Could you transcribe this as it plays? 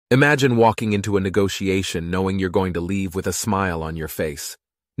Imagine walking into a negotiation knowing you're going to leave with a smile on your face,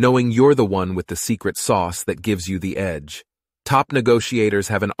 knowing you're the one with the secret sauce that gives you the edge. Top negotiators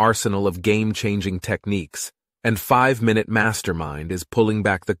have an arsenal of game-changing techniques, and 5-Minute Mastermind is pulling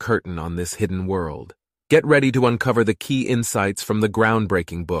back the curtain on this hidden world. Get ready to uncover the key insights from the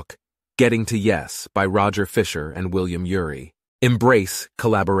groundbreaking book, Getting to Yes by Roger Fisher and William Ury. Embrace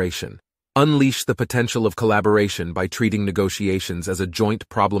collaboration. Unleash the potential of collaboration by treating negotiations as a joint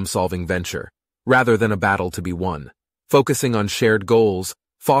problem-solving venture, rather than a battle to be won. Focusing on shared goals,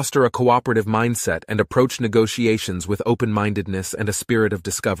 foster a cooperative mindset and approach negotiations with open-mindedness and a spirit of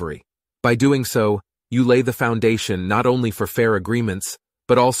discovery. By doing so, you lay the foundation not only for fair agreements,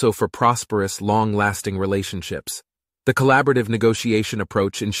 but also for prosperous, long-lasting relationships. The collaborative negotiation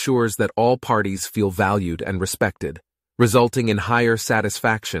approach ensures that all parties feel valued and respected, resulting in higher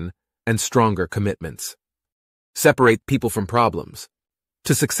satisfaction and stronger commitments. Separate people from problems.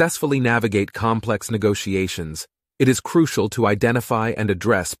 To successfully navigate complex negotiations, it is crucial to identify and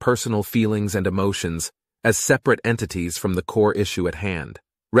address personal feelings and emotions as separate entities from the core issue at hand.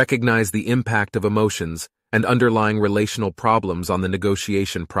 Recognize the impact of emotions and underlying relational problems on the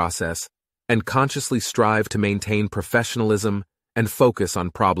negotiation process, and consciously strive to maintain professionalism and focus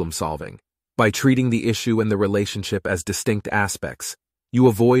on problem solving. By treating the issue and the relationship as distinct aspects, you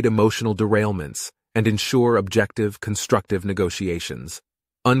avoid emotional derailments and ensure objective, constructive negotiations.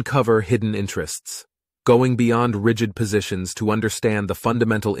 Uncover hidden interests. Going beyond rigid positions to understand the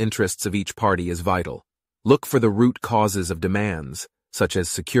fundamental interests of each party is vital. Look for the root causes of demands, such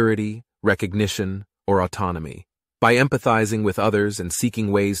as security, recognition, or autonomy. By empathizing with others and seeking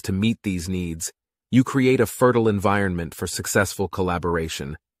ways to meet these needs, you create a fertile environment for successful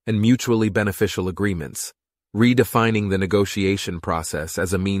collaboration and mutually beneficial agreements. Redefining the negotiation process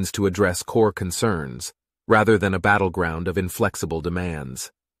as a means to address core concerns, rather than a battleground of inflexible demands.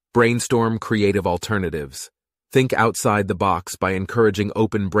 Brainstorm creative alternatives. Think outside the box by encouraging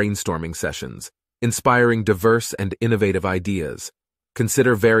open brainstorming sessions, inspiring diverse and innovative ideas.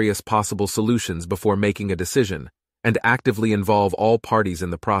 Consider various possible solutions before making a decision, and actively involve all parties in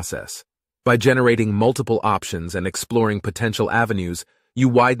the process. By generating multiple options and exploring potential avenues, you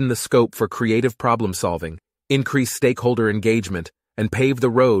widen the scope for creative problem-solving, increase stakeholder engagement, and pave the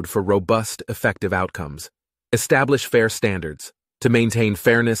road for robust, effective outcomes. Establish fair standards. To maintain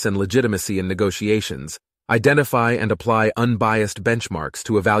fairness and legitimacy in negotiations, identify and apply unbiased benchmarks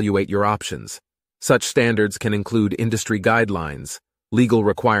to evaluate your options. Such standards can include industry guidelines, legal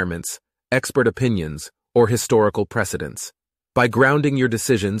requirements, expert opinions, or historical precedents. By grounding your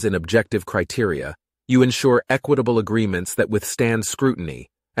decisions in objective criteria, you ensure equitable agreements that withstand scrutiny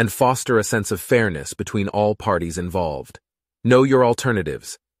and foster a sense of fairness between all parties involved. Know your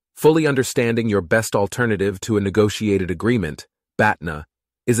alternatives. Fully understanding your best alternative to a negotiated agreement, BATNA,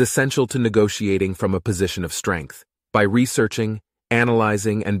 is essential to negotiating from a position of strength. By researching,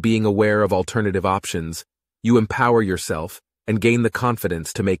 analyzing, and being aware of alternative options, you empower yourself and gain the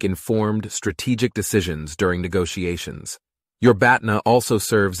confidence to make informed, strategic decisions during negotiations. Your BATNA also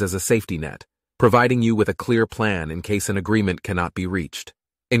serves as a safety net, providing you with a clear plan in case an agreement cannot be reached.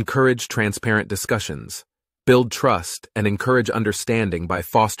 Encourage transparent discussions. Build trust and encourage understanding by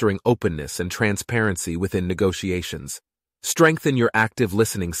fostering openness and transparency within negotiations. Strengthen your active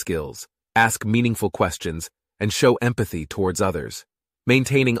listening skills, ask meaningful questions, and show empathy towards others.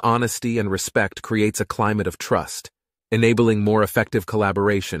 Maintaining honesty and respect creates a climate of trust, enabling more effective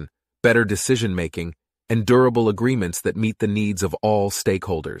collaboration, better decision-making, and durable agreements that meet the needs of all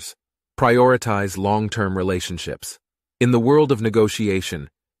stakeholders. Prioritize long-term relationships. In the world of negotiation,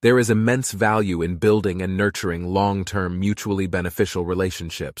 there is immense value in building and nurturing long-term mutually beneficial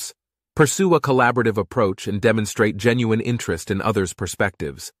relationships. Pursue a collaborative approach and demonstrate genuine interest in others'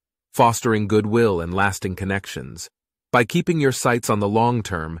 perspectives, fostering goodwill and lasting connections. By keeping your sights on the long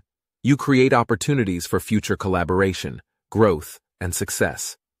term, you create opportunities for future collaboration, growth, and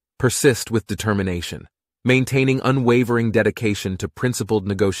success. Persist with determination. Maintaining unwavering dedication to principled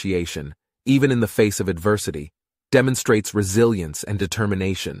negotiation, even in the face of adversity, demonstrates resilience and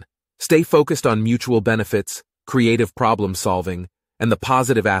determination. Stay focused on mutual benefits, creative problem solving, and the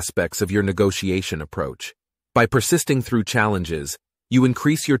positive aspects of your negotiation approach. By persisting through challenges, you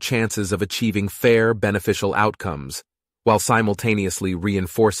increase your chances of achieving fair, beneficial outcomes, while simultaneously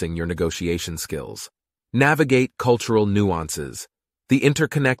reinforcing your negotiation skills. Navigate cultural nuances. The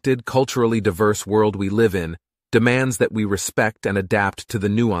interconnected, culturally diverse world we live in demands that we respect and adapt to the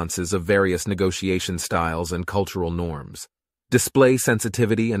nuances of various negotiation styles and cultural norms. Display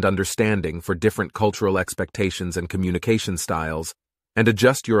sensitivity and understanding for different cultural expectations and communication styles, and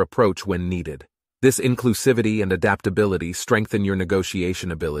adjust your approach when needed. This inclusivity and adaptability strengthen your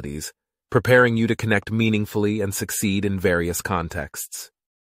negotiation abilities, preparing you to connect meaningfully and succeed in various contexts.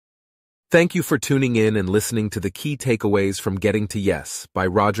 Thank you for tuning in and listening to the Key Takeaways from Getting to Yes by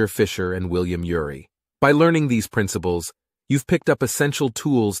Roger Fisher and William Ury. By learning these principles, you've picked up essential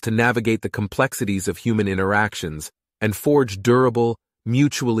tools to navigate the complexities of human interactions and forge durable,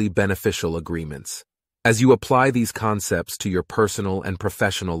 mutually beneficial agreements. As you apply these concepts to your personal and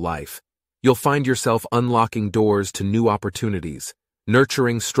professional life, you'll find yourself unlocking doors to new opportunities,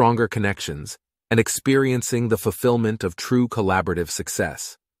 nurturing stronger connections, and experiencing the fulfillment of true collaborative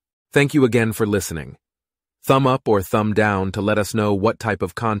success. Thank you again for listening. Thumb up or thumb down to let us know what type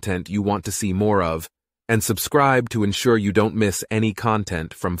of content you want to see more of, and subscribe to ensure you don't miss any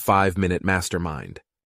content from 5 Minute Mastermind.